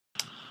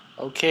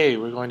Okay,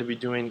 we're going to be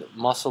doing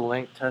muscle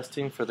length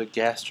testing for the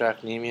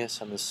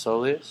gastrocnemius and the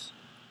soleus.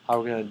 How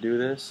we're going to do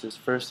this is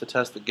first to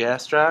test the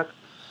gastroc.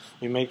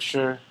 We make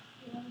sure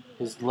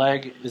his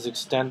leg is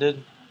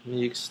extended,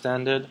 knee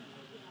extended.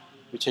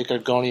 We take our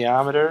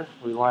goniometer,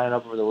 we line it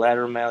up over the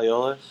lateral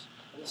malleolus,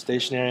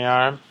 stationary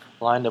arm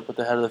lined up with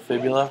the head of the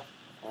fibula,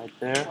 right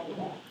there,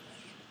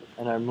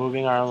 and our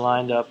moving arm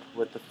lined up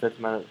with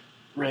the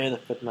ray of the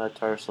fifth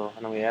metatarsal.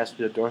 And then we ask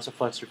you to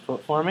dorsiflex your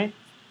foot for me.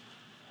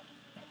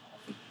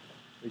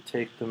 We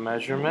take the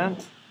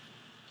measurement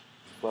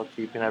while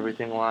keeping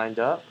everything lined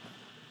up.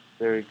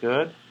 Very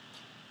good.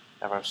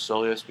 Have our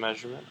soleus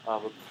measurement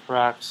of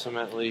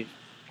approximately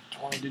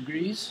 20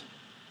 degrees.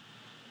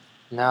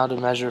 Now to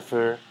measure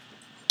for,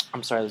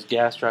 this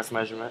gastroc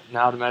measurement.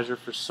 Now to measure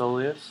for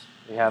soleus,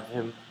 we have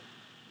him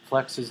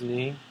flex his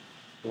knee,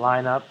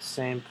 line up,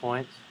 same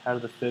point, head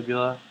of the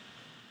fibula,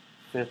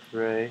 fifth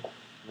ray, and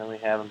then we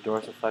have him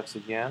dorsiflex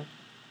again.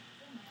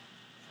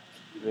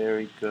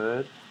 Very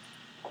good.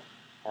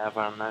 Have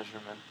our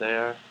measurement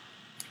there.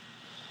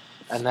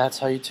 And that's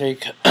how you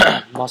take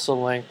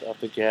muscle length of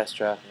the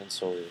gastroc and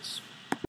soleus.